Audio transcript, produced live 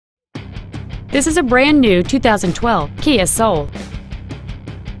This is a brand new 2012 Kia Soul.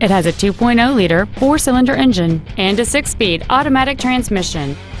 It has a 2.0-liter four-cylinder engine and a 6-speed automatic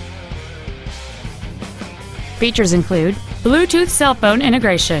transmission. Features include Bluetooth cell phone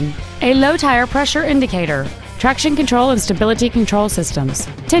integration, a low tire pressure indicator, traction control and stability control systems,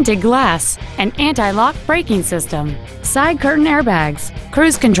 tinted glass, an anti-lock braking system, side curtain airbags,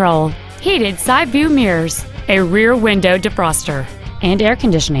 cruise control, heated side view mirrors, a rear window defroster, and air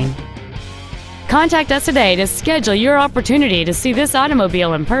conditioning. Contact us today to schedule your opportunity to see this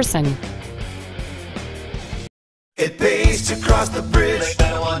automobile in person. It pays to cross the bridge.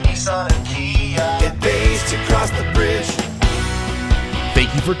 Manawa, Nissan, and Kia. It pays to cross the bridge.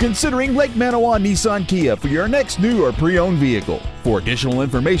 Thank you for considering Lake Manawa Nissan Kia for your next new or pre-owned vehicle. For additional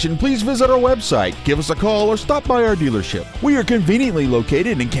information, please visit our website, give us a call, or stop by our dealership. We are conveniently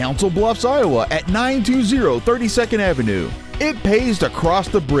located in Council Bluffs, Iowa at 920 32nd Avenue. It pays to cross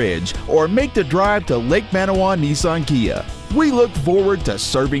the bridge or make the drive to Lake Manawa Nissan Kia. We look forward to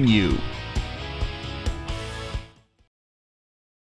serving you.